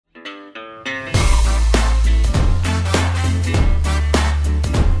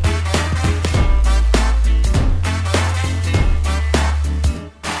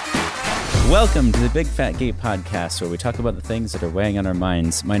Welcome to the Big Fat Gay Podcast, where we talk about the things that are weighing on our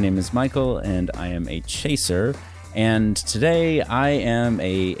minds. My name is Michael, and I am a chaser. And today I am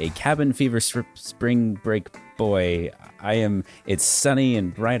a cabin fever spring break boy. It's sunny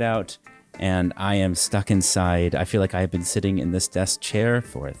and bright out, and I am stuck inside. I feel like I have been sitting in this desk chair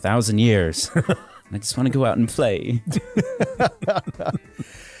for 1,000 years. I just want to go out and play.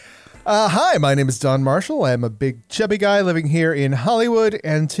 Hi, my name is Don Marshall. I am a big chubby guy living here in Hollywood,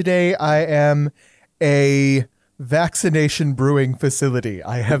 and today I am a vaccination brewing facility.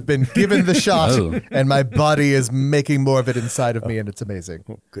 I have been given the shot, and my body is making more of it inside of me, and it's amazing.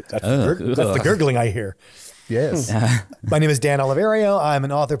 Good. That's the gurgling I hear. Yes. My name is Dan Oliverio. I'm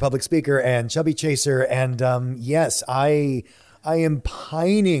an author, public speaker, and chubby chaser, and yes, I am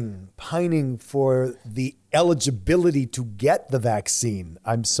pining for the eligibility to get the vaccine.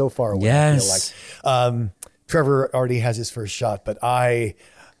 I'm so far away. Yes. I feel like. Trevor already has his first shot, but I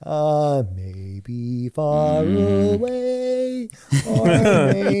may be far away or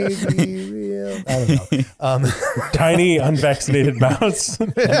maybe real. I don't know. Tiny unvaccinated mouse.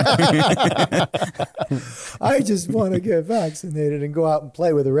 I just want to get vaccinated and go out and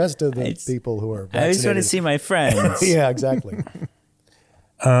play with the rest of the people who are vaccinated. I just want to see my friends. Yeah, exactly.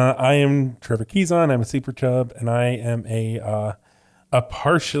 I am Trevor Keyson. I'm a super chub, and I am a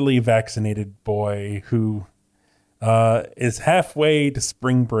partially vaccinated boy who is halfway to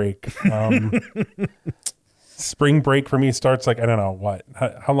spring break. Spring break for me starts like, I don't know what.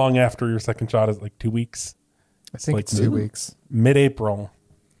 How long after your second shot is like 2 weeks? I think it's 2 weeks. Mid-April.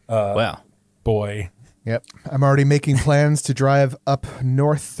 Wow. Boy. Yep. I'm already making plans to drive up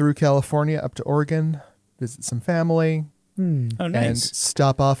north through California, up to Oregon, visit some family. Oh, nice. And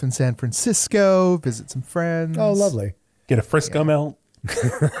stop off in San Francisco, visit some friends. Oh, lovely. Get a Frisco melt.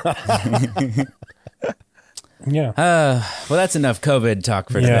 Yeah. Well, that's enough COVID talk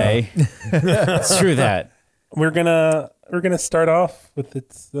for today. Screw that. We're gonna start off with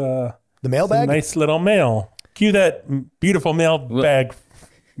the mailbag. Nice little mail. Cue that beautiful mailbag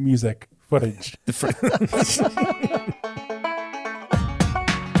music footage.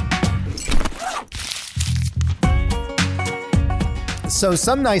 So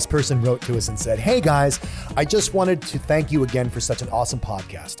some nice person wrote to us and said, "Hey guys, I just wanted to thank you again for such an awesome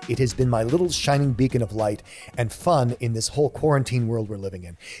podcast. It has been my little shining beacon of light and fun in this whole quarantine world we're living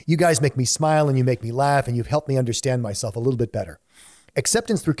in. You guys make me smile and you make me laugh, and you've helped me understand myself a little bit better.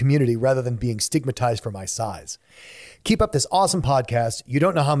 Acceptance through community rather than being stigmatized for my size. Keep up this awesome podcast. You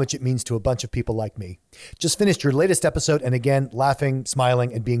don't know how much it means to a bunch of people like me. Just finished your latest episode, and again, laughing,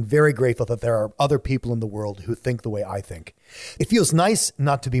 smiling, and being very grateful that there are other people in the world who think the way I think. It feels nice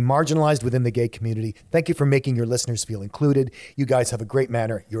not to be marginalized within the gay community. Thank you for making your listeners feel included. You guys have a great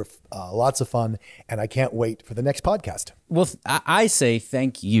manner. You're lots of fun, and I can't wait for the next podcast." Well, I say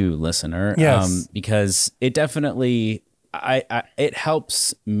thank you, listener. Yes. Because it definitely... it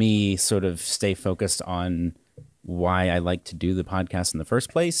helps me sort of stay focused on why I like to do the podcast in the first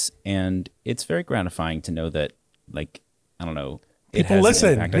place, and it's very gratifying to know that, like, I don't know, it people has listen.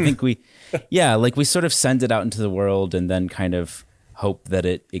 an impact. I think we sort of send it out into the world and then kind of hope that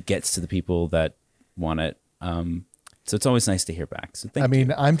it gets to the people that want it. So it's always nice to hear back. So thank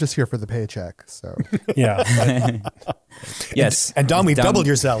you. I'm just here for the paycheck, so. Yeah. Yes. And Don, we've doubled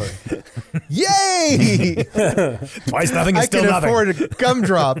your salary. Yay! Twice nothing is still nothing. I can afford a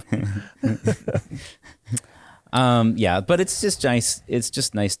gumdrop. Yeah, but it's just nice. It's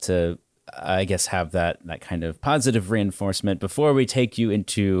just nice to, I guess, have that kind of positive reinforcement before we take you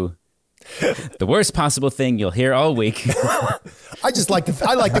into the worst possible thing you'll hear all week. I like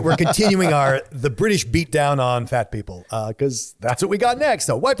that we're continuing the British beatdown on fat people, because that's what we got next.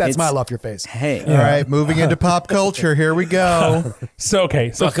 So wipe that smile off your face. Hey, All right, moving into pop culture. Here we go. So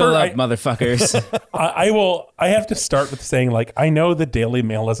buckle up, motherfuckers. I have to start with saying, like, I know the Daily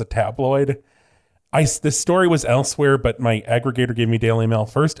Mail is a tabloid. This story was elsewhere, but my aggregator gave me Daily Mail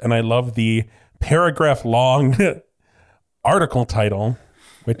first, and I love the paragraph long article title,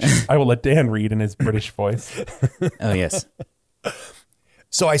 which I will let Dan read in his British voice. Oh, yes.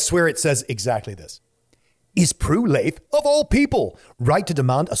 So I swear it says exactly this. Is Prue Leith, of all people, right to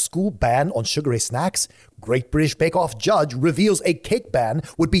demand a school ban on sugary snacks? Great British Bake Off judge reveals a cake ban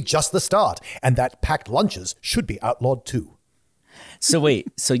would be just the start, and that packed lunches should be outlawed too. So wait,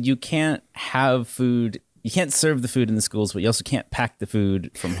 so you can't have food... You can't serve the food in the schools, but you also can't pack the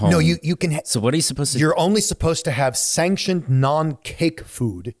food from home. No, you can. So what are you supposed to? You're only supposed to have sanctioned non-cake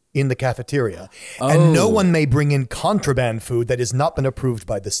food in the cafeteria, and no one may bring in contraband food that has not been approved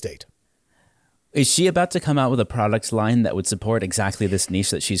by the state. Is she about to come out with a product line that would support exactly this niche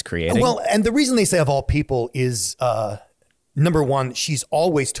that she's creating? Well, and the reason they say of all people is, number one, she's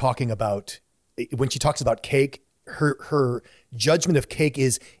always talking about when she talks about cake, her judgment of cake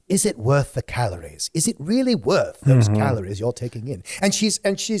is it worth the calories? Is it really worth those calories you're taking in? And she's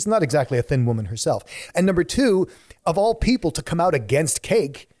not exactly a thin woman herself. And number two, of all people to come out against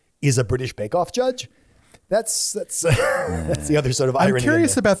cake is a British Bake Off judge. That's that's the other sort of irony. I'm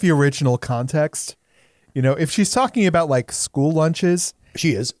curious about the original context. You know, if she's talking about like school lunches,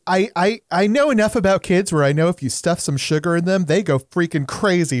 she is. I know enough about kids where I know if you stuff some sugar in them, they go freaking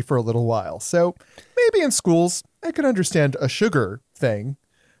crazy for a little while. So maybe in schools, I could understand a sugar thing,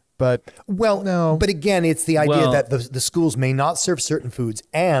 but no. But again, it's the idea that the schools may not serve certain foods.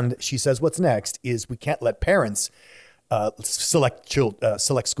 And she says what's next is we can't let parents select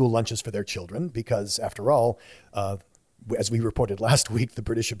school lunches for their children because, after all, as we reported last week, the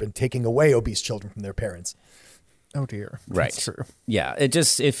British have been taking away obese children from their parents. Oh dear. Right. That's true. Yeah,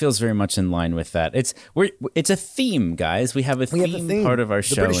 it feels very much in line with that. It's a theme, guys. We have a theme part of our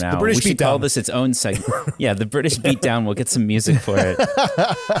show now. The British we should Beatdown. call this its own segment. Yeah, the British Beatdown. We'll get some music for it.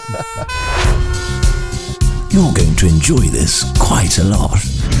 You're going to enjoy this quite a lot.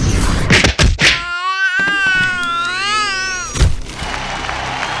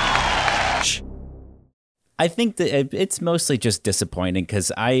 I think that it's mostly just disappointing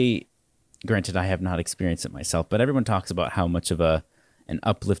because granted, I have not experienced it myself, but everyone talks about how much of an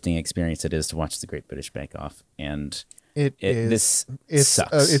uplifting experience it is to watch the Great British Bake Off, and this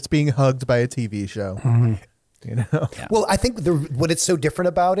sucks. It's being hugged by a TV show. Mm-hmm. You know. Yeah. Well, I think what it's so different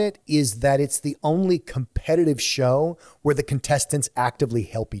about it is that it's the only competitive show where the contestants actively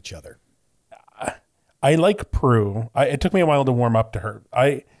help each other. I like Prue. It took me a while to warm up to her.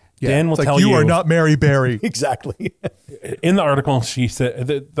 Dan will tell you are not Mary Berry. Exactly. In the article, she said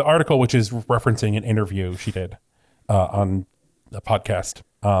the article, which is referencing an interview she did on the podcast.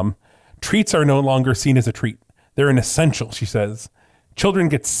 Treats are no longer seen as a treat; they're an essential. She says, children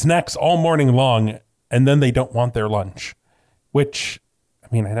get snacks all morning long, and then they don't want their lunch. Which, I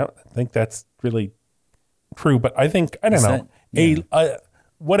mean, I don't think that's really true, but I don't know.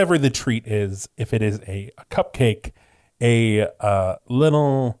 Whatever the treat is, if it is a cupcake, a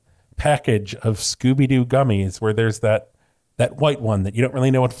little package of Scooby-Doo gummies where there's that white one that you don't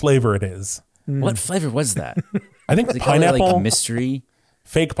really know what flavor it is. What flavor was that? I think They call pineapple. it like a mystery.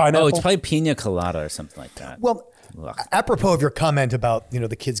 Fake pineapple. Oh, it's probably pina colada or something like that. Well, apropos of your comment about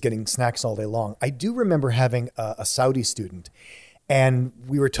the kids getting snacks all day long, I do remember having a Saudi student, and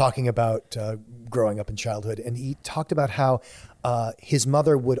we were talking about growing up in childhood, and he talked about how his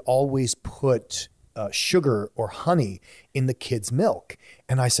mother would always put sugar or honey in the kid's milk.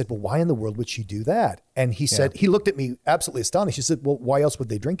 And I said, well, why in the world would she do that? And he said, he looked at me absolutely astonished. He said, well, why else would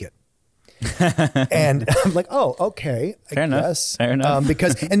they drink it? And I'm like, oh, okay, I guess. Fair enough.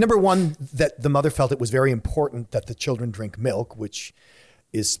 And number one, that the mother felt it was very important that the children drink milk, which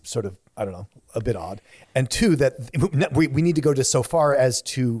is sort of, I don't know, a bit odd. And two, that we need to go to so far as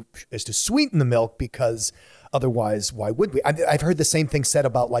to sweeten the milk because otherwise, why would we? I've heard the same thing said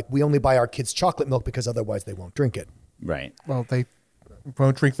about like, we only buy our kids chocolate milk because otherwise they won't drink it. Right. Well, they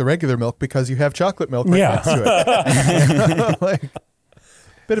won't drink the regular milk because you have chocolate milk right next to it. Like,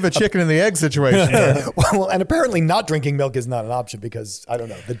 bit of a chicken and the egg situation there. Well, and apparently not drinking milk is not an option because, I don't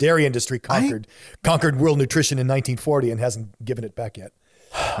know, the dairy industry conquered world nutrition in 1940 and hasn't given it back yet.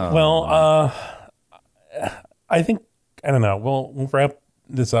 Well, I think, I don't know, we'll wrap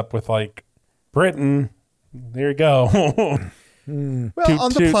this up with like Britain. There you go. Well,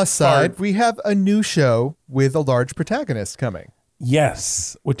 on the plus side, we have a new show with a large protagonist coming.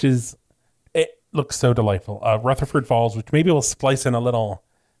 Yes, it looks so delightful. Rutherford Falls, which maybe we'll splice in a little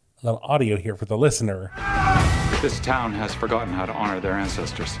audio here for the listener. This town has forgotten how to honor their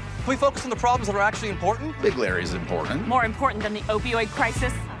ancestors. Can we focus on the problems that are actually important? Big Larry's important. More important than the opioid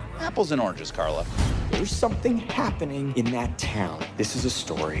crisis? Apples and oranges, Carla. There's something happening in that town. This is a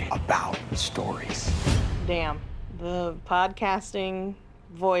story about stories. Damn. The podcasting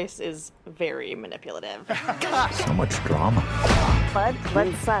voice is very manipulative. So much drama. But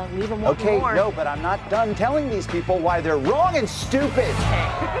let's leave them wanting Okay, more. no, but I'm not done telling these people why they're wrong and stupid.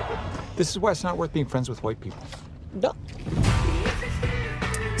 This is why it's not worth being friends with white people. No.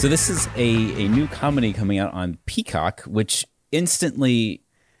 So this is a new comedy coming out on Peacock, which instantly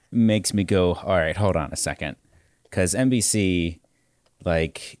makes me go, all right, hold on a second. Because NBC,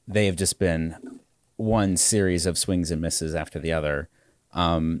 like, they have just been one series of swings and misses after the other.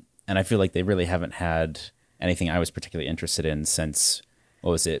 And I feel like they really haven't had anything I was particularly interested in since,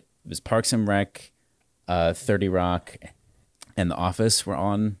 what was it? It was Parks and Rec, 30 Rock, and The Office were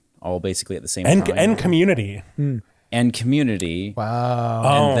on all basically at the same time. And Community. And Community.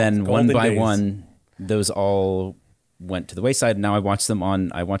 Wow. And then one by days. one, those all went to the wayside. Now I watch them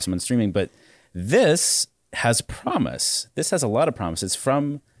on streaming, but This has promise. This has a lot of promise. It's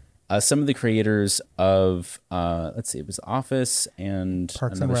from some of the creators of, let's see, it was Office and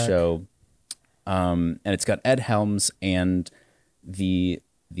Parks and another Rec. show. And it's got Ed Helms, and the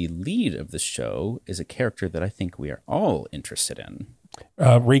lead of the show is a character that I think we are all interested in.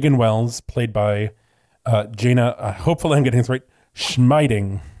 Regan Wells, played by Jaina, hopefully I'm getting this right,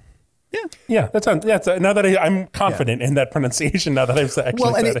 Schmeiding. Yeah, that sounds. Yeah, now that I'm confident in that pronunciation, now that I've actually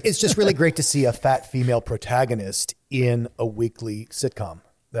Well, and said it. it's just really great to see a fat female protagonist in a weekly sitcom.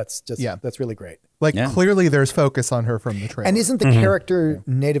 That's really great. Like clearly there's focus on her from the trailer. And isn't the character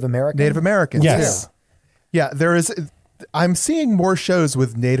Native American? Native American. Yes. Yeah, there is. I'm seeing more shows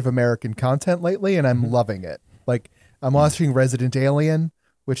with Native American content lately, and I'm loving it. Like I'm watching Resident Alien,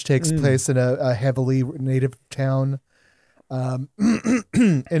 which takes place in a heavily Native town. And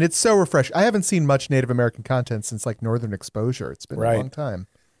it's so refreshing. I haven't seen much Native American content since like Northern Exposure. It's been a long time.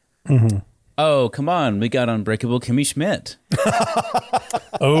 Oh, come on. We got Unbreakable Kimmy Schmidt.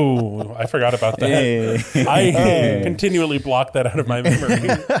 Oh, I forgot about that. I continually block that out of my memory.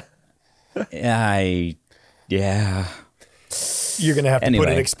 Yeah. You're going to have to put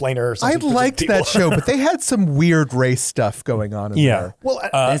an explainer or I something. liked that show, but they had some weird race stuff going on in there. Well,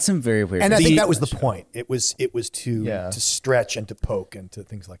 That's some very weird. and I think that was the point. It was to stretch and to poke and to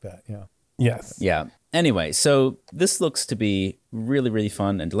things like that. Yeah. Yes. Yeah. Anyway, so this looks to be really, really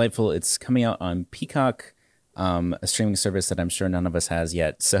fun and delightful. It's coming out on Peacock, a streaming service that I'm sure none of us has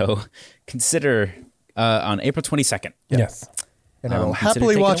yet. So consider on April 22nd. Yes. And I will consider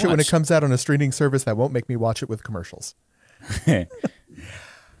happily taking a watch it when it watch. comes out on a streaming service that won't make me watch it with commercials.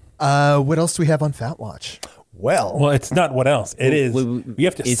 What else do we have on Fat Watch? Well, it's not what else. It is. We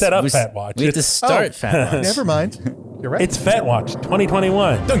have to set up Fat Watch. We have to start Fat Watch. Never mind. You're right. It's Fat Watch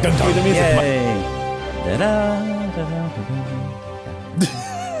 2021. Dun, dun, dun. The music. Yay. Da-da-da-da-da-da.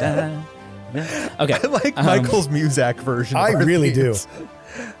 Okay. I like Michael's Muzak version. I of our really do.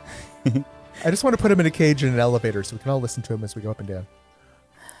 themes. I just want to put him in a cage in an elevator so we can all listen to him as we go up and down.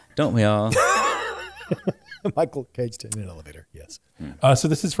 Don't we all? Michael Cage in an elevator. Yes. So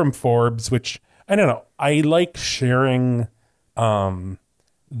this is from Forbes, which I don't know. I like sharing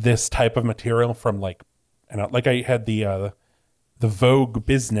this type of material from like I had the Vogue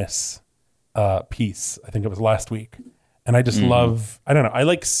business piece. I think it was last week, and I just love. I don't know. I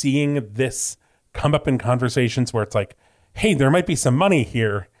like seeing this come up in conversations where it's like, hey, there might be some money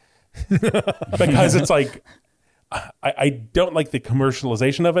here, because it's like. I don't like the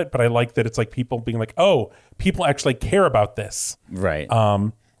commercialization of it, but I like that it's like people being like, oh, people actually care about this. Right.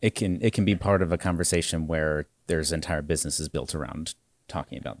 It can be part of a conversation where there's entire businesses built around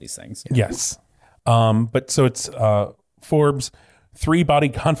talking about these things. Yes. But so it's Forbes, 3 body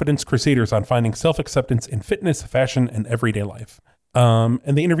confidence crusaders on finding self-acceptance in fitness, fashion, and everyday life. And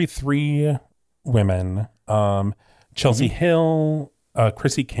they interviewed 3 women, Chelsea Hill,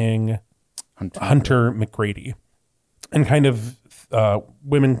 Chrissy King, Hunter McGrady. And kind of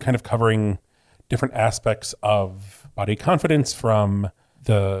women kind of covering different aspects of body confidence, from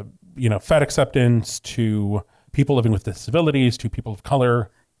the, fat acceptance to people living with disabilities to people of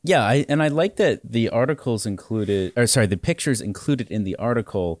color. Yeah, I like that the the pictures included in the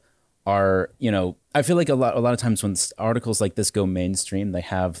article are, I feel like a lot of times when articles like this go mainstream, they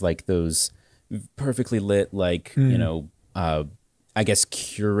have like those perfectly lit, like, I guess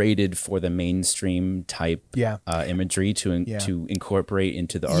curated for the mainstream type imagery to incorporate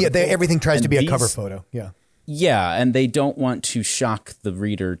into the article. Yeah, everything tries to be a cover photo. Yeah. Yeah, and they don't want to shock the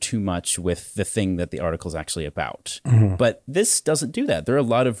reader too much with the thing that the article's actually about. Mm-hmm. But this doesn't do that. There are a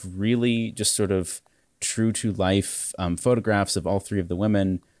lot of really just sort of true to life photographs of all 3 of the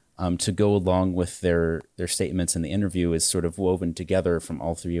women to go along with their statements in the interview, is sort of woven together from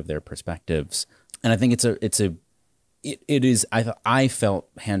all 3 of their perspectives. And I think it is. I felt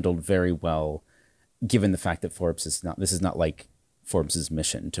handled very well, given the fact that Forbes this is not like Forbes's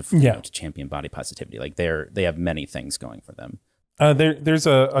mission to champion body positivity. Like they have many things going for them. There's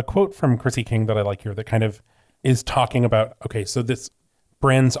a quote from Chrissy King that I like here that kind of is talking about, okay, so this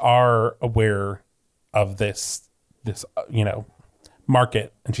brands are aware of this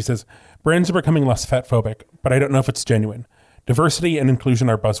market, and she says brands are becoming less fat phobic, but I don't know if it's genuine. Diversity and inclusion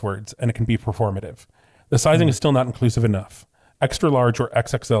are buzzwords, and it can be performative. The sizing is still not inclusive enough. Extra large or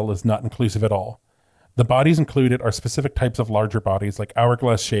XXL is not inclusive at all. The bodies included are specific types of larger bodies, like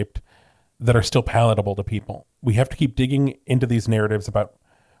hourglass shaped, that are still palatable to people. We have to keep digging into these narratives about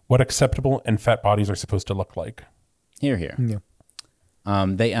what acceptable and fat bodies are supposed to look like. Here. Yeah.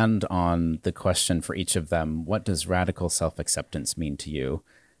 They end on the question for each of them, what does radical self-acceptance mean to you?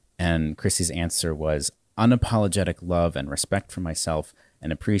 And Chrissy's answer was, unapologetic love and respect for myself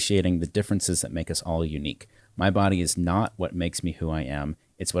and appreciating the differences that make us all unique. My body is not what makes me who I am.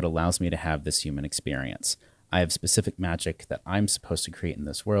 It's what allows me to have this human experience. I have specific magic that I'm supposed to create in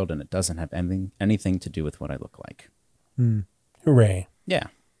this world, and it doesn't have anything to do with what I look like. Hooray. Yeah.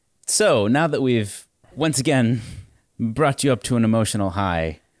 So now that we've once again brought you up to an emotional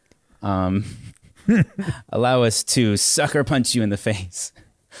high, allow us to sucker punch you in the face.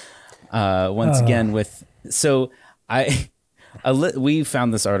 Once again with, so we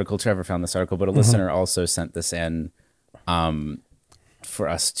found this article, Trevor found this article, but a listener also sent this in for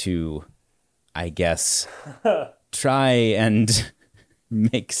us to, I guess, try and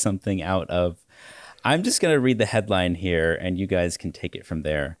make something out of. I'm just going to read the headline here and you guys can take it from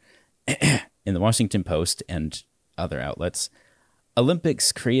there. In the Washington Post and other outlets,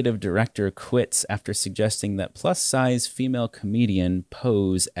 Olympics creative director quits after suggesting that plus-size female comedian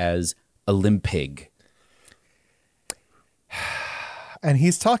pose as Olympig. And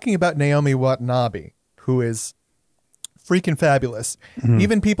he's talking about Naomi Watanabe, who is freaking fabulous.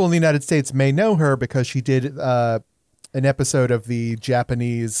 Even people in the United States may know her because she did an episode of the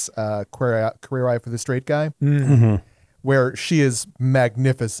Japanese Queer Eye for the Straight Guy, where she is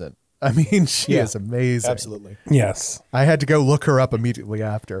magnificent. I mean, she is amazing. Absolutely. Yes. I had to go look her up immediately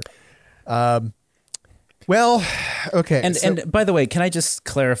after. Well, okay. And by the way, can I just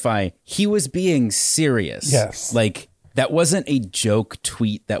clarify? He was being serious. Yes. Like, that wasn't a joke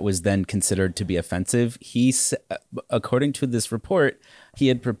tweet that was then considered to be offensive. According to this report, he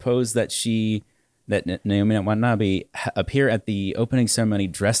had proposed that Naomi Watanabe appear at the opening ceremony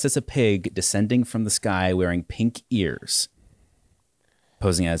dressed as a pig descending from the sky wearing pink ears,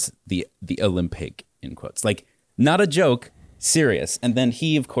 posing as the Olympic, in quotes. Like, not a joke, serious. And then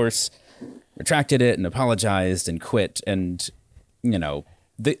he, of course, retracted it and apologized and quit. And, you know,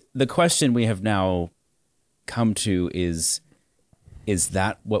 the question we have now come to is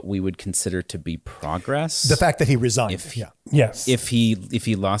that what we would consider to be progress? The fact that he resigned. Yes. If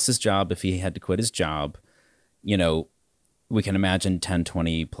he lost his job, if he had to quit his job, you know, we can imagine 10,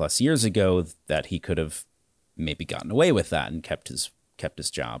 20 plus years ago that he could have maybe gotten away with that and kept his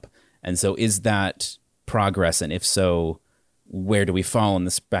job. And so is that progress? And if so, where do we fall in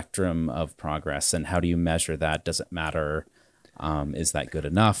the spectrum of progress? And how do you measure that? Does it matter? Is that good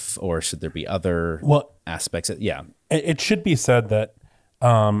enough? Or should there be other aspects? It should be said that,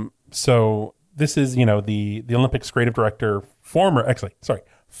 so this is, you know, the Olympics creative director, former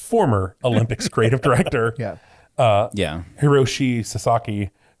Olympics creative director, Hiroshi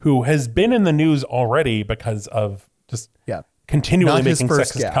Sasaki, who has been in the news already because of just continually Not his making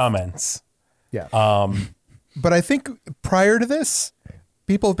first sexist gaffe. comments. But I think prior to this,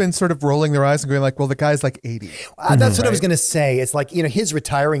 people have been sort of rolling their eyes and going like, well, the guy's like 80. That's what I was going to say. It's like, you know, his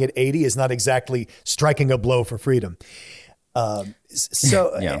retiring at 80 is not exactly striking a blow for freedom. And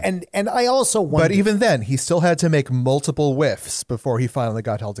I also wonder. But even then, he still had to make multiple whiffs before he finally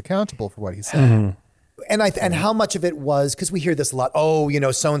got held accountable for what he said. And how much of it was, because we hear this a lot, oh, you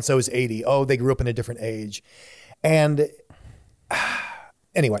know, so-and-so is 80. Oh, they grew up in a different age. And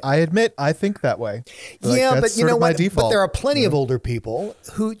anyway. I admit, I think that way. But you know what? Default. But there are plenty of older people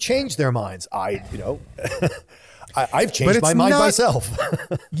who change their minds. I've changed my mind myself.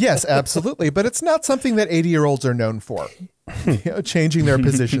 Yes, absolutely. But it's not something that 80-year-olds are known for, changing their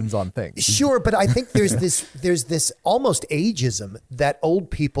positions on things. Sure, but I think there's this almost ageism that old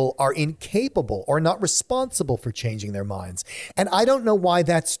people are incapable or not responsible for changing their minds. And I don't know why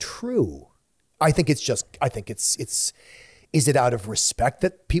that's true. I think it's is it out of respect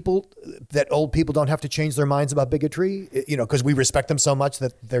that old people don't have to change their minds about bigotry? You know, because we respect them so much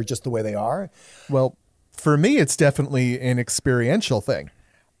that they're just the way they are? Well, for me, it's definitely an experiential thing.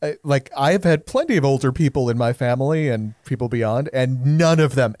 I've had plenty of older people in my family and people beyond, and none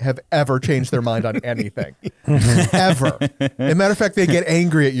of them have ever changed their mind on anything. Ever. As a matter of fact, they get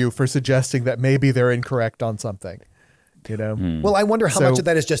angry at you for suggesting that maybe they're incorrect on something. You know? Well, I wonder how much of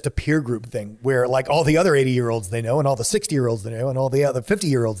that is just a peer group thing where like all the other 80-year-olds they know and all the 60-year-olds they know and all the other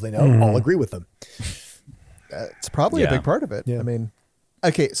 50-year-olds they know all agree with them. It's probably a big part of it. Yeah. I mean,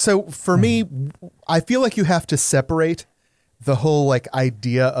 okay. So for me, I feel like you have to separate the whole like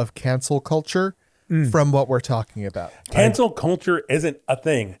idea of cancel culture from what we're talking about. Cancel culture isn't a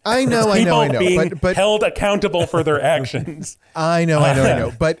thing. I know. Being held accountable for their actions. I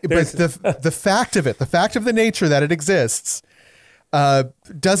know. But the fact of it, the fact of the nature that it exists,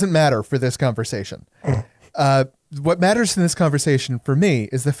 doesn't matter for this conversation. What matters in this conversation for me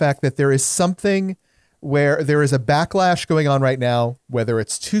is the fact that there is something where there is a backlash going on right now, whether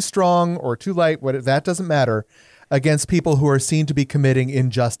it's too strong or too light, that doesn't matter, against people who are seen to be committing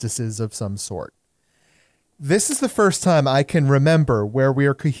injustices of some sort. this is the first time I can remember where we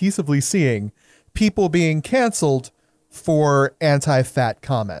are cohesively seeing people being canceled for anti-fat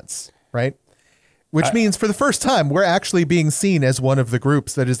comments, right? Which means for the first time, we're actually being seen as one of the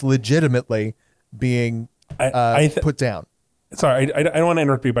groups that is legitimately being put down. Sorry, I don't want to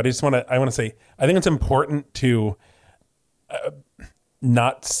interrupt you, but I want to say, I think it's important to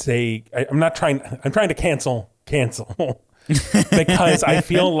not say, I'm trying to cancel because I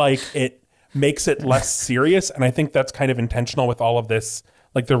feel like it makes it less serious. And I think that's kind of intentional with all of this,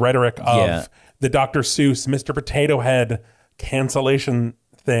 like the rhetoric of the Dr. Seuss, Mr. Potato Head cancellation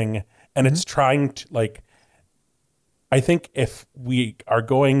thing. And it's trying to, like, I think if we are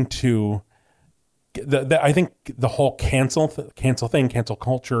going to, I think the whole cancel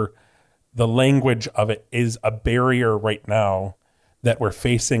culture, the language of it is a barrier right now that we're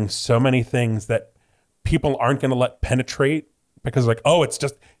facing so many things that people aren't going to let penetrate because, like, oh, it's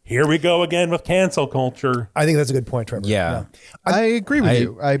just, here we go again with cancel culture. I think that's a good point, Trevor. Yeah. I agree with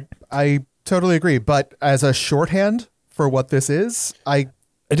you. I totally agree. But as a shorthand for what this is,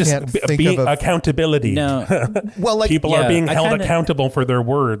 accountability. No. Well, like, people are being held accountable for their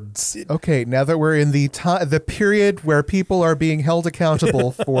words. Okay, now that we're in the period where people are being held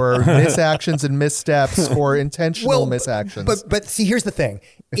accountable for misactions and missteps or intentional misactions. But see, here's the thing.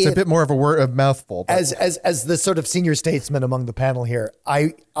 It's a bit more of a mouthful. But. As the sort of senior statesman among the panel here,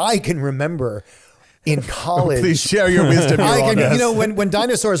 I can remember in college. Please share your wisdom. You know, when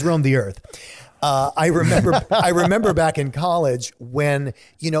dinosaurs roamed the earth. I remember back in college when,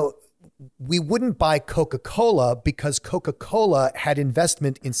 you know, we wouldn't buy Coca-Cola because Coca-Cola had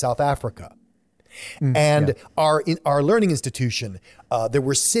investment in South Africa. And our learning institution, there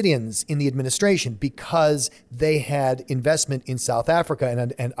were sit-ins in the administration because they had investment in South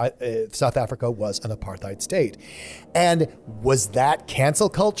Africa, and South Africa was an apartheid state. And was that cancel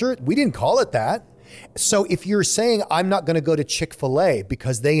culture? We didn't call it that. So if you're saying I'm not going to go to Chick-fil-A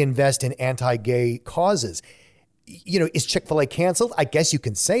because they invest in anti-gay causes, you know, is Chick-fil-A canceled? I guess you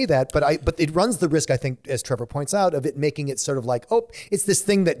can say that, but it runs the risk, I think, as Trevor points out, of it making it sort of like, oh, it's this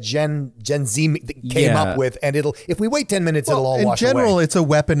thing that Gen Z came up with, and if we wait 10 minutes, it'll all wash away. In general, it's a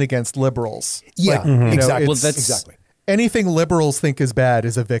weapon against liberals. Yeah, exactly. Well, exactly. Anything liberals think is bad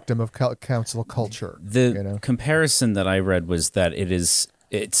is a victim of cancel culture. The comparison that I read was that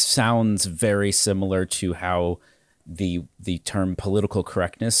it sounds very similar to how the term political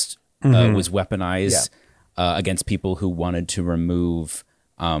correctness was weaponized against people who wanted to remove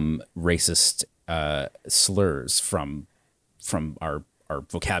racist slurs from our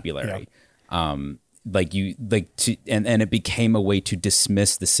vocabulary. And it became a way to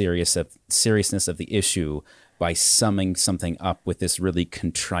dismiss the seriousness of the issue by summing something up with this really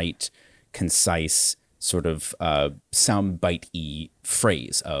contrite, concise, sort of soundbite-y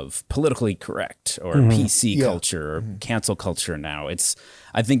phrase of politically correct or PC culture or cancel culture now.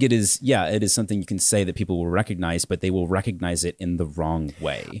 I think it is something you can say that people will recognize, but they will recognize it in the wrong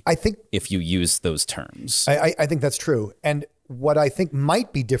way. I think if you use those terms. I think that's true. And what I think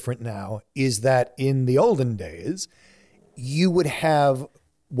might be different now is that in the olden days, you would have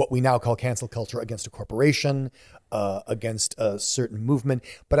what we now call cancel culture against a corporation, against a certain movement.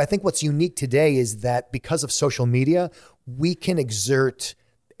 But I think what's unique today is that because of social media, we can exert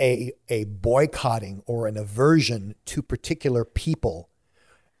a boycotting or an aversion to particular people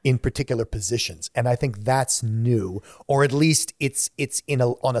in particular positions. And I think that's new, or at least it's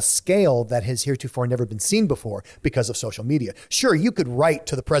on a scale that has heretofore never been seen before because of social media. Sure, you could write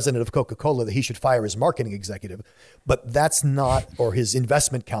to the president of Coca-Cola that he should fire his marketing executive, but that's not, or his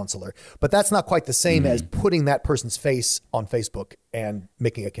investment counselor, but that's not quite the same as putting that person's face on Facebook and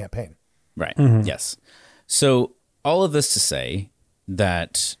making a campaign. Right. Yes. So all of this to say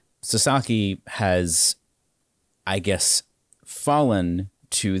that Sasaki has, I guess, fallen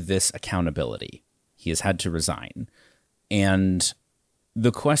to this accountability. He has had to resign. And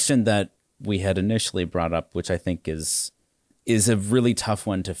the question that we had initially brought up, which I think is a really tough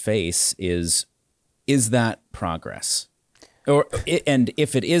one to face, is that progress? And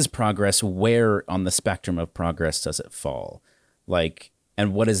if it is progress, where on the spectrum of progress does it fall?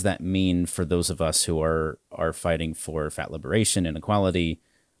 And what does that mean for those of us who are fighting for fat liberation and equality,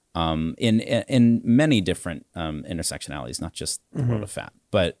 in many different intersectionalities, not just the world of fat,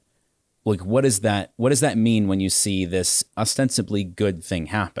 but what does that mean when you see this ostensibly good thing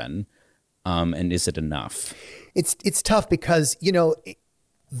happen, and is it enough? It's tough because, you know,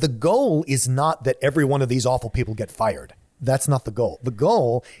 the goal is not that every one of these awful people get fired. That's not the goal. The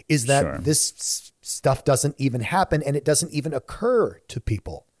goal is that this stuff doesn't even happen and it doesn't even occur to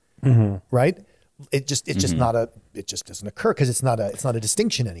people, right? it just doesn't occur because it's not a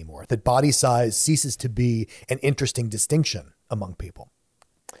distinction anymore. That body size ceases to be an interesting distinction among people.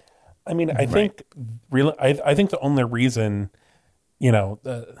 I mean, I think the only reason,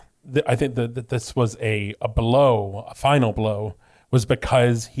 I think that this was a final blow, was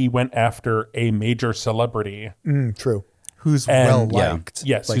because he went after a major celebrity. True. Who's well liked.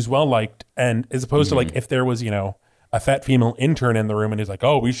 Yes, who's well liked. And as opposed to like if there was, a fat female intern in the room and he's like,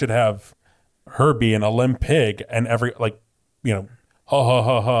 oh, we should have her be an limp pig, and every ha ha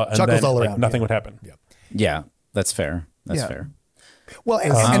ha ha, and chuckles then all around, nothing would happen. Yeah, that's fair. That's fair. Well,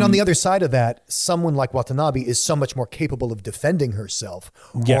 and on the other side of that, someone like Watanabe is so much more capable of defending herself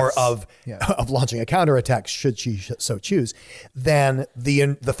or of launching a counterattack should she so choose than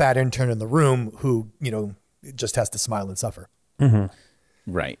the fat intern in the room who, just has to smile and suffer. Mm-hmm.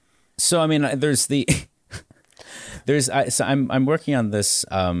 Right. So, I mean, I'm working on this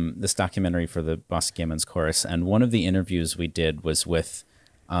this documentary for the Boston Gay Men's Chorus, and one of the interviews we did was with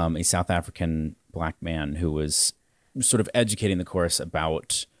a South African black man who was sort of educating the chorus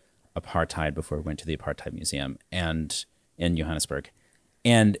about apartheid before we went to the Apartheid Museum and in Johannesburg.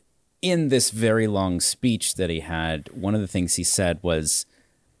 And in this very long speech that he had, one of the things he said was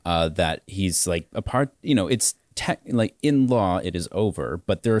that he's like it's like in law it is over,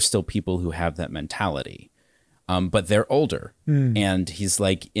 but there are still people who have that mentality. But they're older. And he's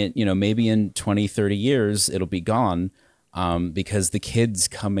like, maybe in 20, 30 years, it'll be gone because the kids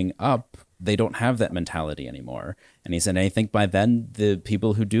coming up, they don't have that mentality anymore. And he said, I think by then, the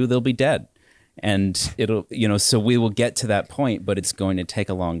people who do, they'll be dead. And it'll, so we will get to that point, but it's going to take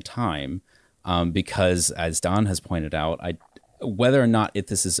a long time because, as Don has pointed out, whether or not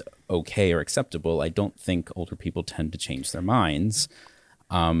this is okay or acceptable, I don't think older people tend to change their minds.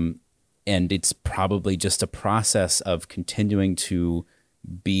 And it's probably just a process of continuing to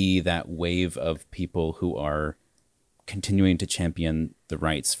be that wave of people who are continuing to champion the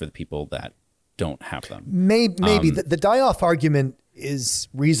rights for the people that don't have them. Maybe the die-off argument is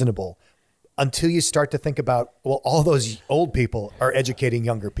reasonable until you start to think about, well, all those old people are educating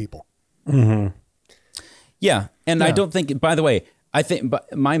younger people. Mm-hmm. Yeah. And I don't think, by the way, I think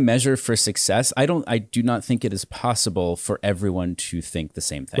my measure for success, I do not think it is possible for everyone to think the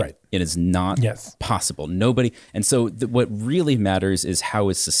same thing. Right. It is not possible. Nobody. And so what really matters is how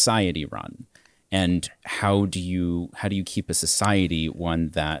is society run, and how do you keep a society one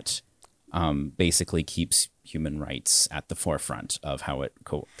that basically keeps human rights at the forefront of how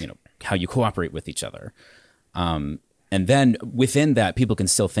how you cooperate with each other. And then within that, people can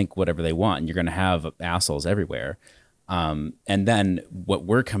still think whatever they want, and you're going to have assholes everywhere. And then what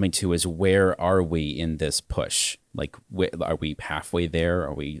we're coming to is, where are we in this push? Like, are we halfway there?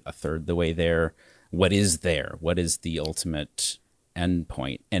 Are we a third the way there? What is there? What is the ultimate end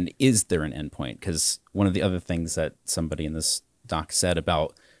point? And is there an end point? Because one of the other things that somebody in this doc said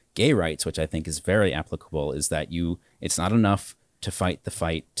about gay rights, which I think is very applicable, is that it's not enough to fight the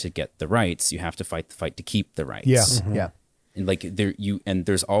fight to get the rights. You have to fight the fight to keep the rights. Yeah. Mm-hmm. Yeah. And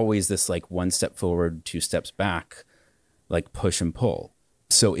there's always this like one step forward, two steps back, like push and pull.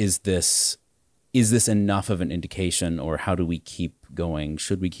 So is this enough of an indication, or how do we keep going?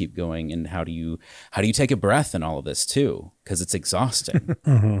 Should we keep going? And how do you take a breath in all of this too? Because it's exhausting.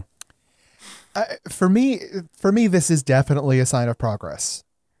 Mm-hmm. For me, this is definitely a sign of progress.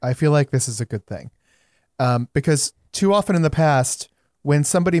 I feel like this is a good thing. Because too often in the past, when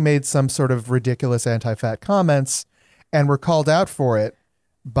somebody made some sort of ridiculous anti-fat comments and were called out for it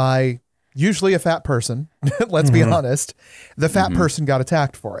by usually a fat person, let's be honest, the fat person got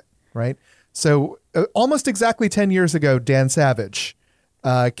attacked for it, right? So almost exactly 10 years ago, Dan Savage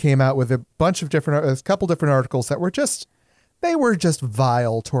came out with a couple different articles that were just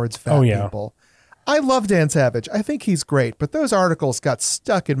vile towards fat people. I love Dan Savage. I think he's great, but those articles got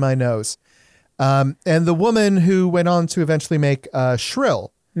stuck in my nose. And the woman who went on to eventually make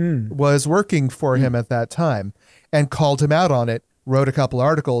Shrill was working for him at that time and called him out on it, wrote a couple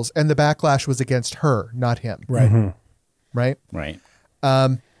articles, and the backlash was against her, not him. Right. Mm-hmm. Right. Right.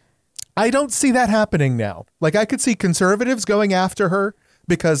 I don't see that happening now. Like, I could see conservatives going after her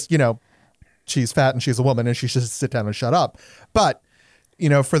because, she's fat and she's a woman and she should sit down and shut up. But,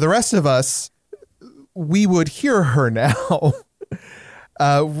 for the rest of us, we would hear her now,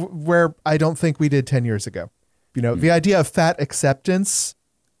 where I don't think we did 10 years ago. The idea of fat acceptance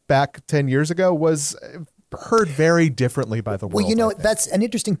back 10 years ago was heard very differently by the world. Well, that's an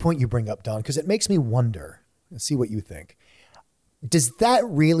interesting point you bring up, Don, because it makes me wonder, and see what you think. Does that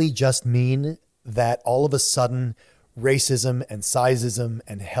really just mean that all of a sudden racism and sizeism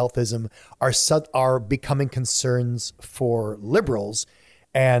and healthism are becoming concerns for liberals,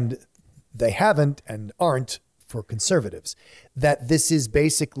 and they haven't and aren't for conservatives. That this is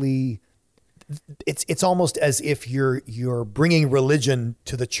basically, it's almost as if you're bringing religion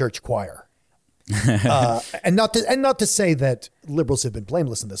to the church choir. And not to say that liberals have been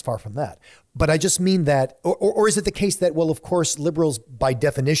blameless in this, far from that. But I just mean that, or is it the case that, well, of course, liberals by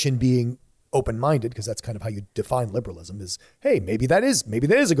definition being open-minded, because that's kind of how you define liberalism, is, hey, maybe that is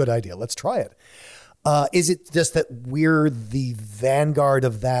a good idea. Let's try it. Is it just that we're the vanguard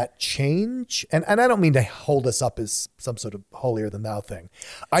of that change? And I don't mean to hold us up as some sort of holier than thou thing.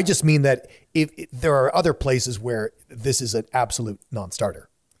 I just mean that if there are other places where this is an absolute non-starter.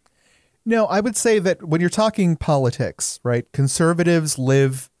 No, I would say that when you're talking politics, right, conservatives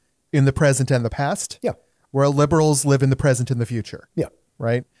live in the present and the past. Yeah. Where liberals live in the present and the future. Yeah.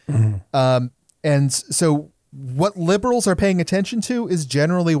 Right. Mm-hmm. And so what liberals are paying attention to is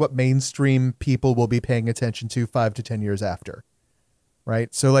generally what mainstream people will be paying attention to 5 to 10 years after.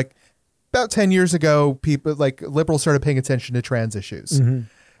 Right. So like about 10 years ago, people like liberals started paying attention to trans issues,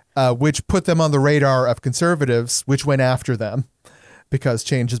 which put them on the radar of conservatives, which went after them because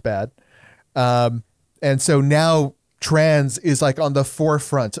change is bad. And so now trans is like on the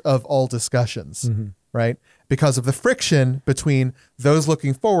forefront of all discussions, right? Because of the friction between those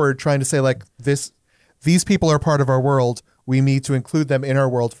looking forward, trying to say like these people are part of our world. We need to include them in our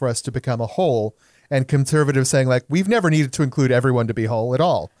world for us to become a whole. And conservatives saying like, we've never needed to include everyone to be whole at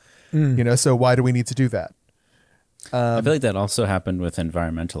all. So why do we need to do that? I feel like that also happened with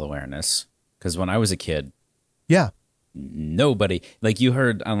environmental awareness. Because when I was a kid, nobody, like you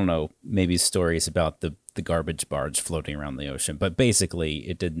heard, I don't know, maybe stories about the garbage barge floating around the ocean, but basically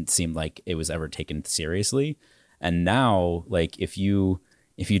it didn't seem like it was ever taken seriously. And now, like if you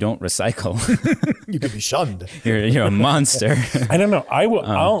don't recycle, you could be shunned. You're a monster. I don't know.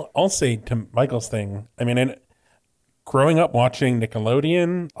 I'll say to Michael's thing. I mean, growing up watching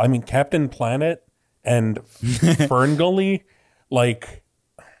Nickelodeon, I mean Captain Planet and Fern Gully, like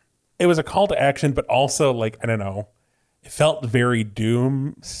it was a call to action, but also like I don't know. It felt very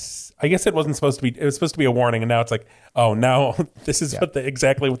doom. I guess it wasn't supposed to be. It was supposed to be a warning, and now it's like, oh, now this is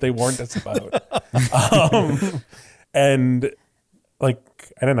exactly what they warned us about. And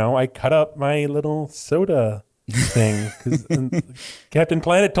like, I don't know. I cut up my little soda thing because Captain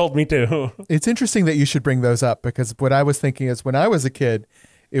Planet told me to. It's interesting that you should bring those up because what I was thinking is when I was a kid,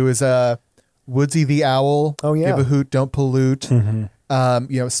 it was Woodsy the Owl. Oh yeah, give a hoot, don't pollute.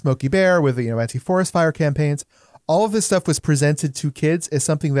 Smokey Bear with anti-forest fire campaigns. All of this stuff was presented to kids as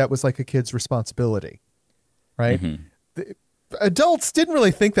something that was like a kid's responsibility, right? The adults didn't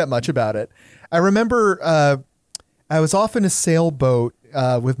really think that much about it. I remember I was off in a sailboat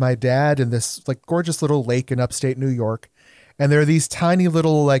with my dad in this like gorgeous little lake in upstate New York. And there are these tiny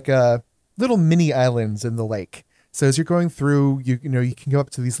little little mini islands in the lake. So as you're going through, you can go up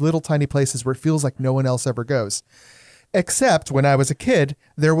to these little tiny places where it feels like no one else ever goes. Except when I was a kid,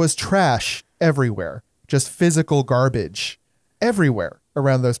 there was trash everywhere. Just physical garbage everywhere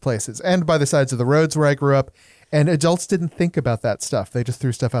around those places and by the sides of the roads where I grew up. And adults didn't think about that stuff. They just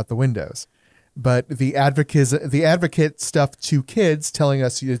threw stuff out the windows. But the advocate stuff to kids telling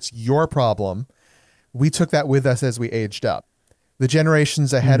us it's your problem, we took that with us as we aged up. The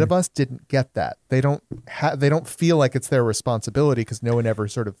generations ahead of us didn't get that. They don't feel like it's their responsibility because no one ever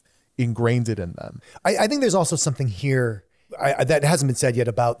sort of ingrained it in them. I think there's also something here that hasn't been said yet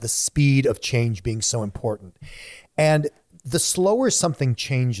about the speed of change being so important. And the slower something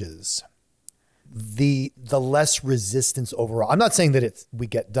changes, the less resistance overall. I'm not saying that we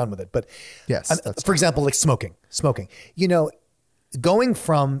get done with it, but yes, for example, like smoking, going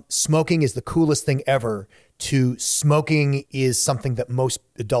from smoking is the coolest thing ever to smoking is something that most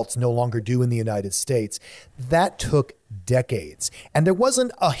adults no longer do in the United States. That took decades. And there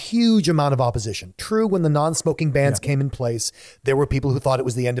wasn't a huge amount of opposition. True, when the non-smoking bans came in place, there were people who thought it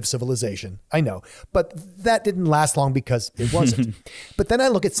was the end of civilization. I know. But that didn't last long because it wasn't. But then I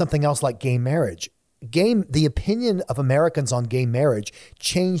look at something else like gay marriage. The opinion of Americans on gay marriage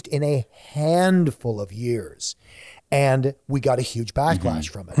changed in a handful of years. And we got a huge backlash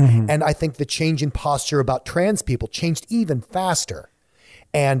from it. And I think the change in posture about trans people changed even faster.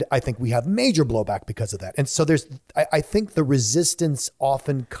 And I think we have major blowback because of that. And so I think the resistance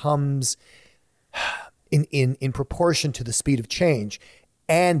often comes in proportion to the speed of change.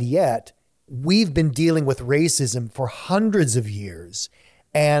 And yet we've been dealing with racism for hundreds of years.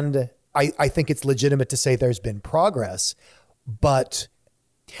 And I think it's legitimate to say there's been progress, but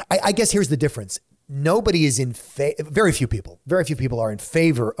I guess here's the difference. Nobody is very few people are in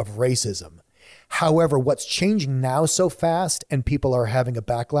favor of racism. However, what's changing now so fast and people are having a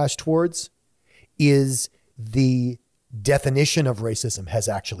backlash towards is the definition of racism has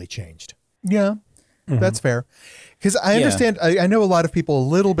actually changed. Yeah, that's fair. Because I understand, I know a lot of people a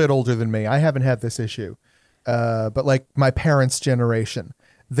little bit older than me. I haven't had this issue. But like my parents' generation,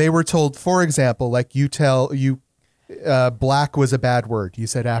 they were told, for example, like black was a bad word. You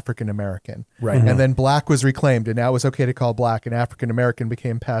said African American. Right. And then black was reclaimed, and now it was okay to call black, and African American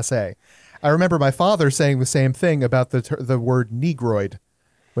became passé. I remember my father saying the same thing about the word negroid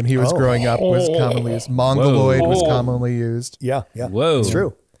when he was growing up, was commonly used. Mongoloid was commonly used. Yeah. Whoa. It's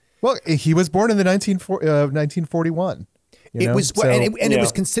true. Well, he was born in the 1941. It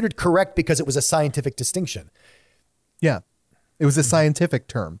was considered correct because it was a scientific distinction. Yeah. It was a scientific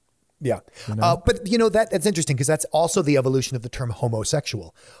term. Yeah. But that's interesting because that's also the evolution of the term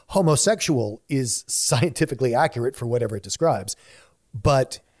homosexual. Homosexual is scientifically accurate for whatever it describes,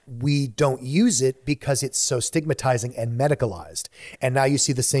 but we don't use it because it's so stigmatizing and medicalized. And now you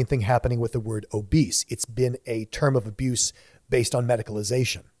see the same thing happening with the word obese. It's been a term of abuse based on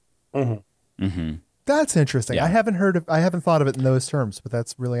medicalization. Mm-hmm. Mm-hmm. That's interesting. Yeah. I haven't thought of it in those terms, but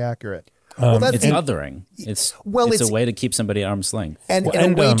that's really accurate. It's othering. It's a way to keep somebody at arm's length. And a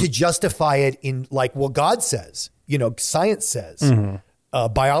way to justify it in like, well, God says, science says,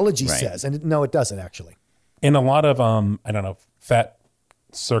 biology says, and no, it doesn't actually. In a lot of, fat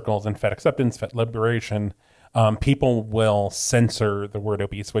circles and fat acceptance, fat liberation, people will censor the word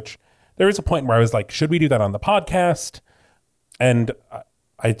obese, which there is a point where I was like, should we do that on the podcast? And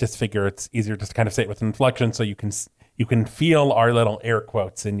I just figure it's easier just to kind of say it with inflection so you can feel our little air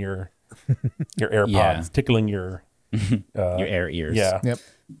quotes in your AirPods tickling your air ears. Yeah. Yep.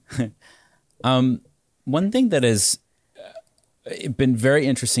 One thing that has been very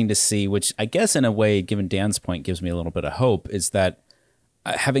interesting to see, which I guess in a way, given Dan's point, gives me a little bit of hope, is that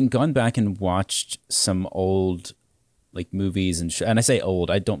having gone back and watched some old like movies and I say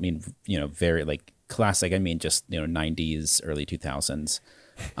old, I don't mean very like classic. I mean just 90s, early 2000s.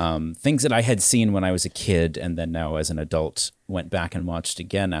 Things that I had seen when I was a kid and then now as an adult went back and watched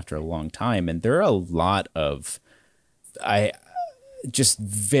again after a long time. And there are a lot of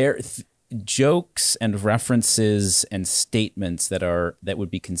jokes and references and statements that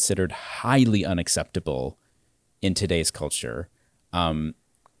would be considered highly unacceptable in today's culture,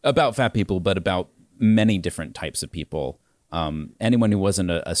 about fat people, but about many different types of people. Anyone who wasn't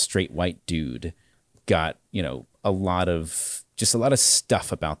a straight white dude got, a lot of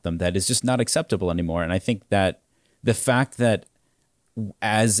stuff about them that is just not acceptable anymore. And I think that the fact that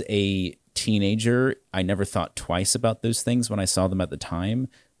as a teenager, I never thought twice about those things when I saw them at the time.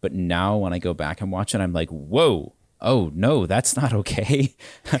 But now when I go back and watch it, I'm like, whoa, oh no, that's not okay.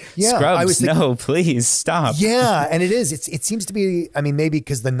 Yeah, Scrubs, no, please stop. Yeah, and it is. It seems to be, maybe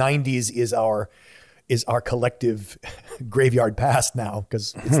because the 90s is our collective graveyard past now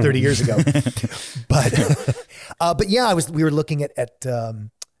because it's 30 years ago. But yeah, we were looking at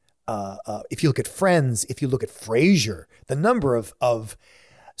if you look at Friends, if you look at Frasier, the number of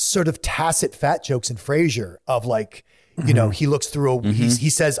sort of tacit fat jokes in Frasier of like, he looks through, he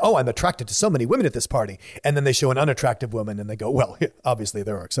says, oh, I'm attracted to so many women at this party. And then they show an unattractive woman and they go, well, obviously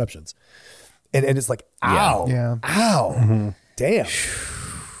there are exceptions. And it's like, ow, ow, damn.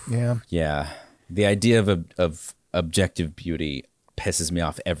 Yeah. Yeah. The idea of objective beauty pisses me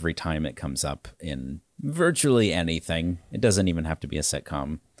off every time it comes up in virtually anything. It doesn't even have to be a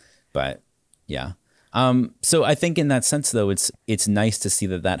sitcom, but yeah. So I think in that sense, though, it's nice to see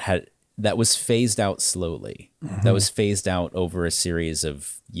that was phased out slowly. Mm-hmm. That was phased out over a series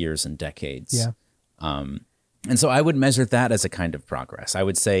of years and decades. Yeah. And so I would measure that as a kind of progress. I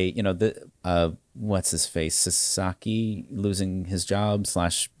would say, what's his face? Sasaki losing his job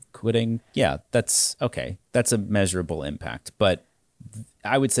 / quitting. Yeah, that's okay. That's a measurable impact. But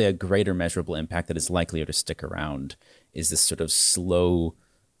I would say a greater measurable impact that is likelier to stick around is this sort of slow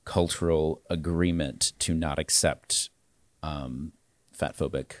cultural agreement to not accept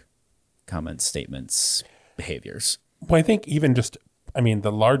fatphobic comments, statements, behaviors. Well, I think even just,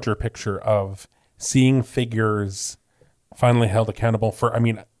 the larger picture of seeing figures finally held accountable for,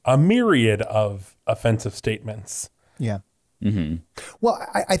 a myriad of offensive statements. Yeah. Mm-hmm. Well,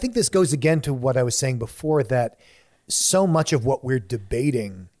 I think this goes again to what I was saying before, that so much of what we're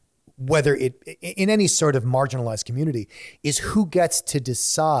debating, whether it in any sort of marginalized community, is who gets to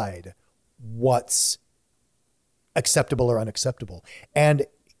decide what's acceptable or unacceptable. And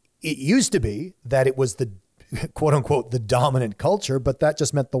it used to be that it was the quote unquote the dominant culture, but that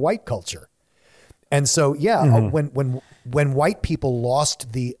just meant the white culture. And so, when white people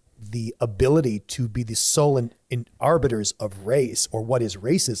lost the ability to be the sole arbiters of race or what is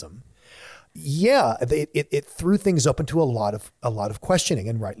racism, it threw things open to a lot of questioning,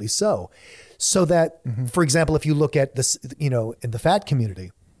 and rightly so. So that, for example, if you look at this, in the fat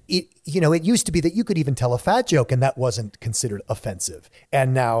community, it used to be that you could even tell a fat joke and that wasn't considered offensive.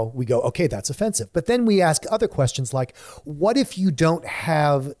 And now we go, okay, that's offensive. But then we ask other questions like, what if you don't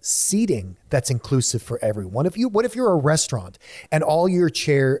have seating that's inclusive for everyone? What if you're a restaurant and all your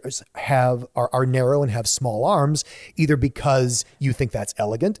chairs are narrow and have small arms, either because you think that's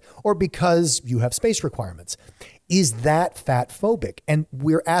elegant or because you have space requirements? Is that fat phobic? And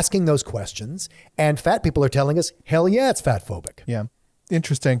we're asking those questions, and fat people are telling us, hell yeah, it's fat phobic. Yeah.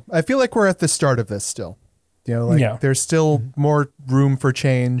 Interesting. I feel like we're at the start of this still. There's still more room for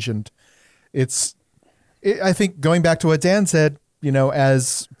change. And I think going back to what Dan said,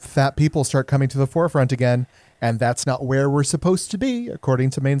 as fat people start coming to the forefront again, and that's not where we're supposed to be, according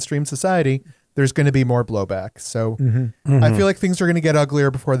to mainstream society, there's going to be more blowback. So I feel like things are going to get uglier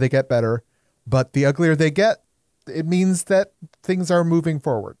before they get better. But the uglier they get, it means that things are moving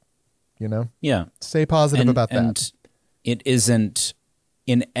forward, Yeah. Stay positive about that. And it isn't,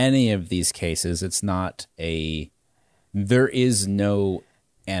 in any of these cases, there is no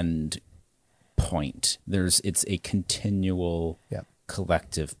end point. It's a continual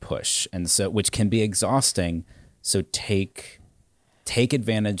collective push. And so, which can be exhausting. So take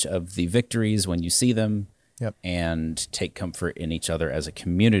advantage of the victories when you see them. Yep. And take comfort in each other as a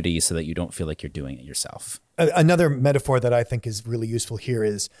community so that you don't feel like you're doing it yourself. Another metaphor that I think is really useful here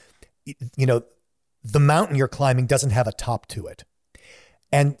is, the mountain you're climbing doesn't have a top to it.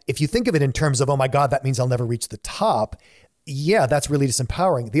 And if you think of it in terms of, oh my God, that means I'll never reach the top. Yeah, that's really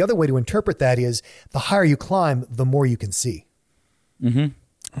disempowering. The other way to interpret that is the higher you climb, the more you can see.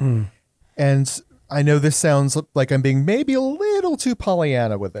 Mm-hmm. And I know this sounds like I'm being maybe a little too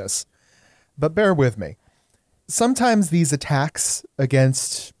Pollyanna with this, but bear with me. Sometimes these attacks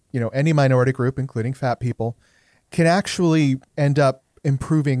against, any minority group, including fat people, can actually end up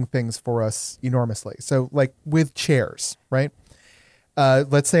improving things for us enormously. So like with chairs, right?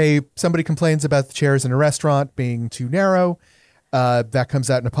 Let's say somebody complains about the chairs in a restaurant being too narrow. That comes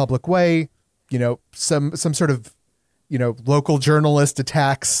out in a public way. Some sort of, local journalist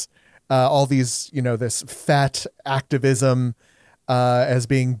attacks all these, this fat activism as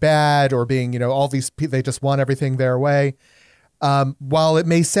being bad or being, all these, they just want everything their way. While it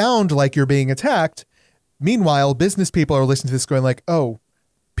may sound like you're being attacked, meanwhile, business people are listening to this going like, oh,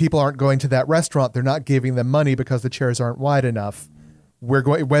 people aren't going to that restaurant. They're not giving them money because the chairs aren't wide enough. We're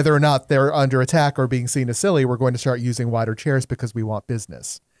going, whether or not they're under attack or being seen as silly, we're going to start using wider chairs because we want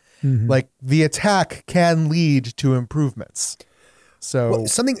business. Mm-hmm. Like the attack can lead to improvements. So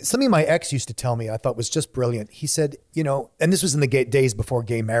something my ex used to tell me I thought was just brilliant. He said, and this was in the days before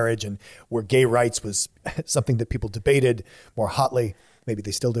gay marriage and where gay rights was something that people debated more hotly. Maybe they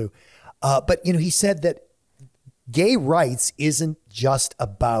still do. But he said that gay rights isn't just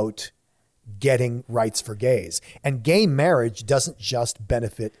about getting rights for gays, and gay marriage doesn't just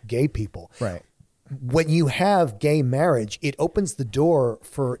benefit gay people. Right. When you have gay marriage, it opens the door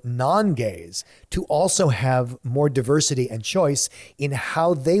for non-gays to also have more diversity and choice in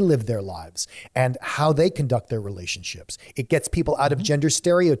how they live their lives and how they conduct their relationships. It gets people out of gender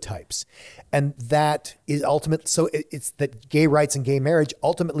stereotypes. And that is ultimate. So it's that gay rights and gay marriage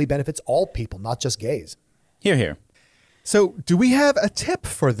ultimately benefits all people, not just gays. Hear, hear. So do we have a tip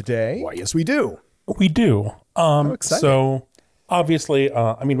for the day? Why, yes, we do. We do. How exciting. So obviously, we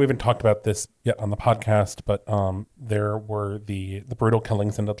haven't talked about this yet on the podcast, but there were the brutal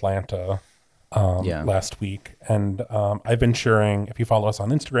killings in Atlanta last week. And I've been sharing, if you follow us on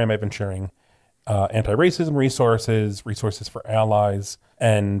Instagram, I've been sharing anti-racism resources for allies.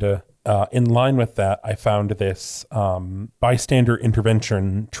 And in line with that, I found this bystander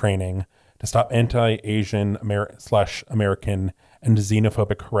intervention training to stop anti-Asian /American and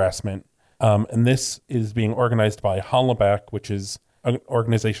xenophobic harassment. And this is being organized by Hollaback, which is an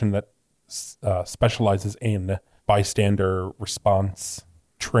organization that specializes in bystander response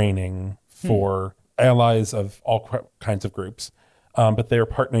training for allies of all kinds of groups. But they're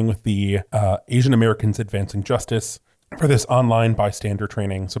partnering with the Asian Americans Advancing Justice for this online bystander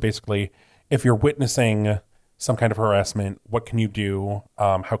training. So basically, if you're witnessing some kind of harassment, what can you do?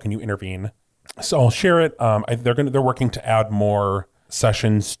 How can you intervene? So I'll share it. They're working to add more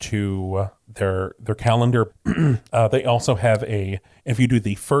sessions to their calendar. They also have if you do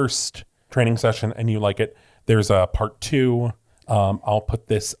the first training session and you like it, there's a part 2. I'll put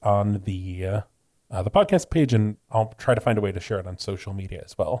this on the podcast page, and I'll try to find a way to share it on social media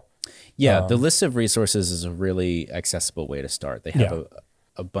as well. Yeah, the list of resources is a really accessible way to start. They have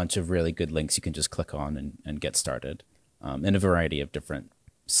a bunch of really good links you can just click on and get started in a variety of different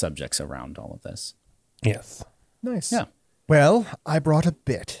subjects around all of this. Yes. Nice. Yeah. Well, I brought a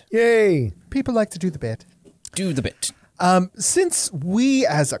bit. Yay. People like to do the bit. Do the bit. Since we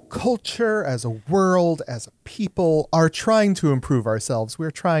as a culture, as a world, as a people are trying to improve ourselves,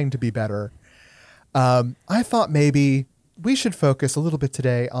 we're trying to be better, I thought maybe we should focus a little bit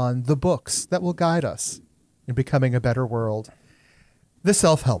today on the books that will guide us in becoming a better world. The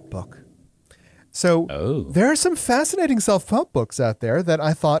self-help book. So there are some fascinating self-help books out there that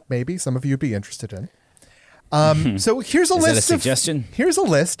I thought maybe some of you would be interested in. So here's a list. Suggestion? Here's a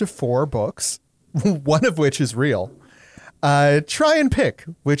list of 4 books, one of which is real. Try and pick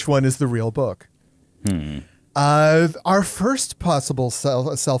which one is the real book. Our first possible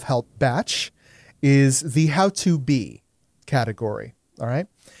self-help batch is the how to be category. All right.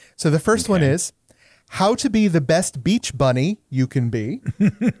 So the first one is how to be the best beach bunny you can be.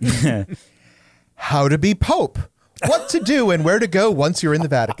 How to be Pope. What to do and where to go once you're in the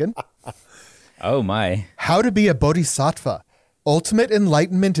Vatican. Oh, my. How to be a bodhisattva. Ultimate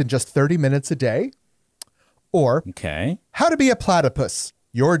enlightenment in just 30 minutes a day. Or how to be a platypus.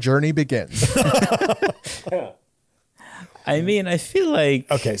 Your journey begins. I mean, I feel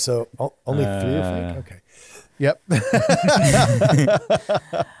like... Okay, so only 3 or 4? Okay. Yep.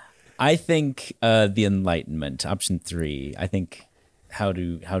 I think the Enlightenment, option 3. I think how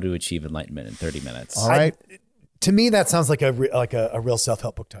to achieve enlightenment in 30 minutes. All right. To me, that sounds like a real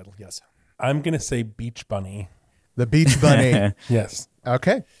self-help book title. Yes. I'm going to say Beach Bunny. The Beach Bunny. Yes.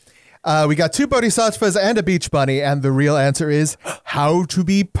 Okay. We got 2 bodhisattvas and a beach bunny, and the real answer is how to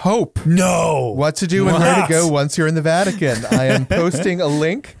be Pope. No. What to do and where to go once you're in the Vatican. I am posting a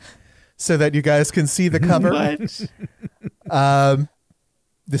link so that you guys can see the cover.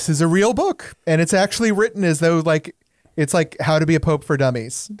 This is a real book, and it's actually written as though it's like how to be a Pope for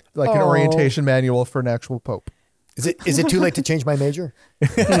dummies, like an orientation manual for an actual Pope. Is it too late to change my major?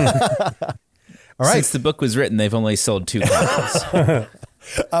 All right. Since the book was written, they've only sold 2 copies.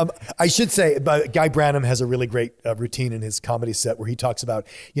 I should say, Guy Branum has a really great routine in his comedy set where he talks about,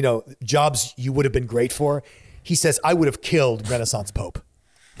 jobs you would have been great for. He says, I would have killed Renaissance Pope.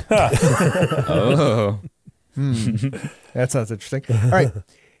 That sounds interesting. All right.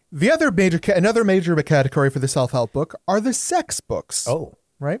 Another major category for the self-help book are the sex books. Oh.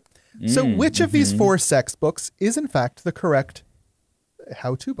 Right? So which of these 4 sex books is in fact the correct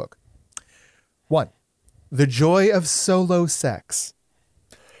how-to book? 1, The Joy of Solo Sex.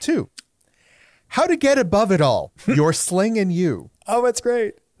 2, How to Get Above It All, Your Sling and You. Oh, that's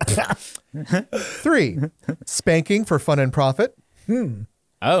great. 3, Spanking for Fun and Profit.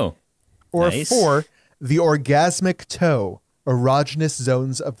 Oh, Or nice. 4, The Orgasmic Toe, Erogenous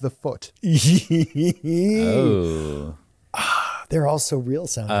Zones of the Foot. Oh. They're all so real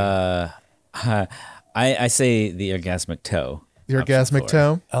sounding. I say the orgasmic toe. The Orgasmic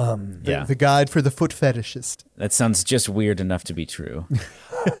Toe? Yeah. The guide for the foot fetishist. That sounds just weird enough to be true.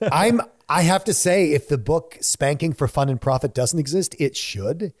 I have to say, if the book Spanking for Fun and Profit doesn't exist, it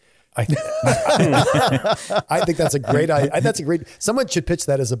should. I think that's a great idea. Someone should pitch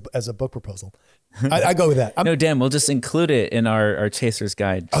that as a book proposal. I go with that. No, Dan, we'll just include it in our Chaser's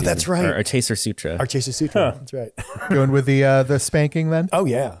Guide. Oh, that's right. Our Chaser Sutra. Our Chaser Sutra. That's right. Going with the spanking then? Oh,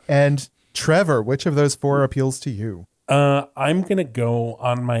 yeah. And Trevor, which of those 4 appeals to you? I'm going to go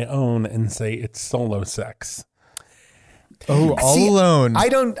on my own and say it's solo sex. Oh, all alone. I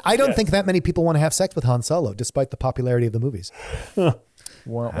don't think that many people want to have sex with Han Solo, despite the popularity of the movies.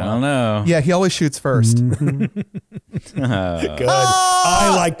 Well, I don't know. yeah, he always shoots first. Good.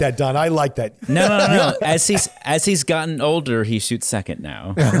 I like that, Don. I like that. No. As he's gotten older, he shoots second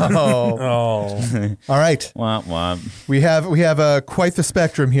now. All right. Womp womp. We have quite the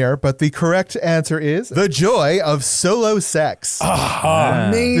spectrum here, but the correct answer is The Joy of Solo Sex.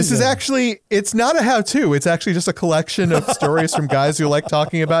 Amazing. This is actually, it's not a how-to. It's actually just a collection of stories from guys who like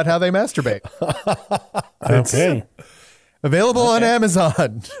talking about how they masturbate. Okay. Available on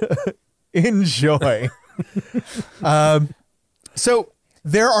Amazon. Enjoy. So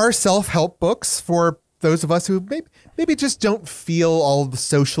there are self-help books for those of us who maybe just don't feel all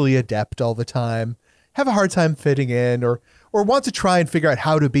socially adept all the time, have a hard time fitting in, or want to try and figure out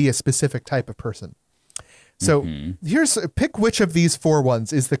how to be a specific type of person. So pick which of these 4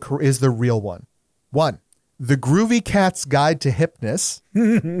 ones is the real one. 1, The Groovy Cat's Guide to Hipness.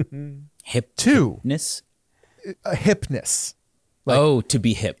 2, Hipness? Hipness. To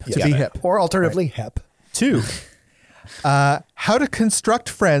be hip. To be hip. Or alternatively, HEP. 2, How to Construct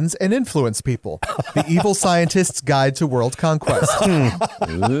Friends and Influence People. The Evil Scientist's Guide to World Conquest. Ooh,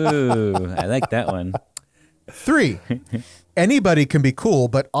 I like that one. 3, Anybody Can Be Cool,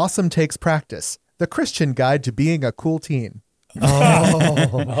 but Awesome Takes Practice. The Christian Guide to Being a Cool Teen.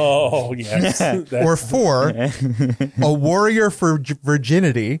 Oh, yes. Or 4, A Warrior for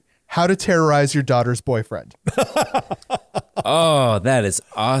Virginity. How to Terrorize Your Daughter's Boyfriend. Oh, that is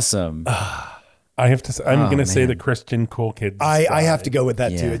awesome. I have to. I'm going to say the Christian cool kids. I have to go with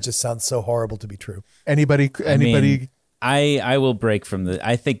that too. Yeah. It just sounds so horrible to be true. Anybody? I will break from the.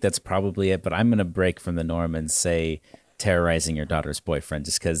 I think that's probably it, but I'm going to break from the norm and say terrorizing your daughter's boyfriend,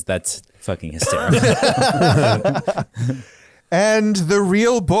 just because that's fucking hysterical. And the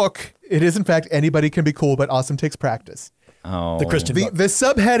real book. It is in fact Anybody Can Be Cool, but Awesome Takes Practice. Oh, The Christian book. The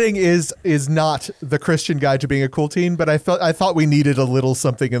subheading is not The Christian Guide to Being a Cool Teen, but I thought we needed a little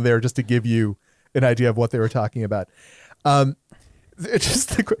something in there just to give you an idea of what they were talking about.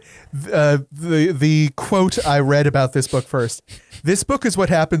 Just the quote I read about this book first. This book is what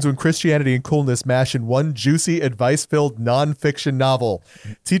happens when Christianity and coolness mash in one juicy, advice-filled nonfiction novel,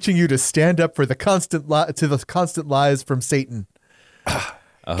 teaching you to stand up for the constant lies from Satan.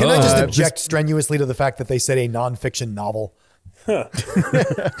 Can I just object strenuously to the fact that they said a nonfiction novel?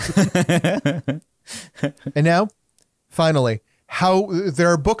 And now, finally, how there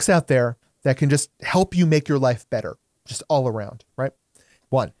are books out there that can just help you make your life better, just all around, right?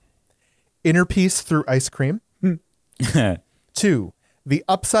 1, Inner Peace Through Ice Cream. 2, The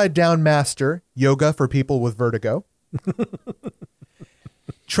Upside Down Master, Yoga for People with Vertigo.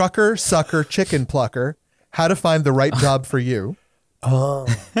 Trucker, Sucker, Chicken Plucker, How to Find the Right Job for You.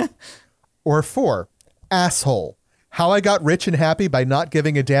 Or 4, Asshole, How I Got Rich and Happy by Not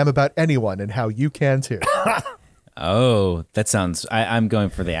Giving a Damn About Anyone and How You Can Too. Oh, that sounds. I'm going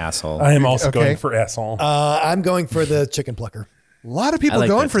for the asshole. I am also going for asshole. I'm going for the Chicken Plucker. A lot of people like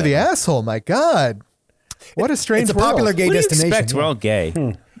going that for the title. asshole. My God. What a strange It's a popular world. gay What do you destination. expect? We're all gay.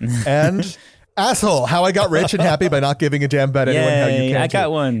 And Asshole, How I Got Rich and Happy by Not Giving a Damn About Anyone. How You Yay, Can I got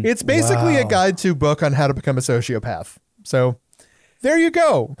Too. one. It's basically a guide to book on how to become a sociopath. So there you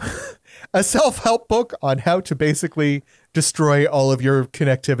go. A self-help book on how to basically destroy all of your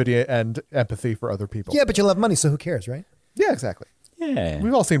connectivity and empathy for other people. Yeah, but you'll have money, so who cares, right? Yeah, exactly. Yeah.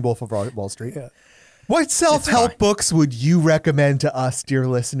 We've all seen Wolf of Wall Street. Yeah. What self-help books would you recommend to us, dear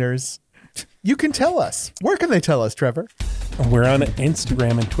listeners? You can tell us. Where can they tell us, Trevor? We're on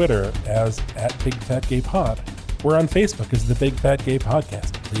Instagram and Twitter as @BigFatGayPod. We're on Facebook as the Big Fat Gay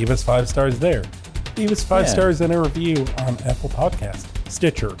Podcast. Leave us 5 stars there. Leave us 5 stars and a review on Apple Podcast,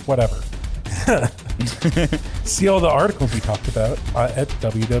 Stitcher, whatever. See all the articles we talked about at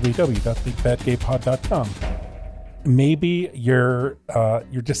www.bigfatgaypod.com. Maybe you're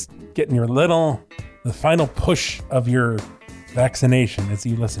just getting the final push of your vaccination as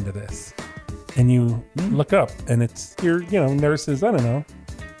you listen to this, and you look up and it's your nurses, I don't know,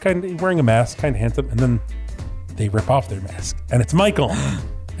 kind of wearing a mask, kind of handsome, and then they rip off their mask and it's Michael.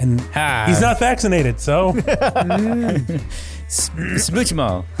 And he's not vaccinated, so Smooch them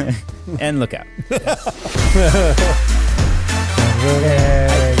all and look out. If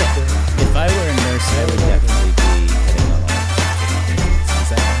I were a nurse, I would definitely be hitting a lot.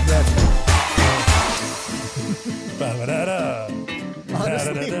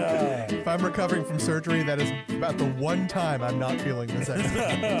 Honestly, if I'm recovering from surgery, that is about the one time I'm not feeling this.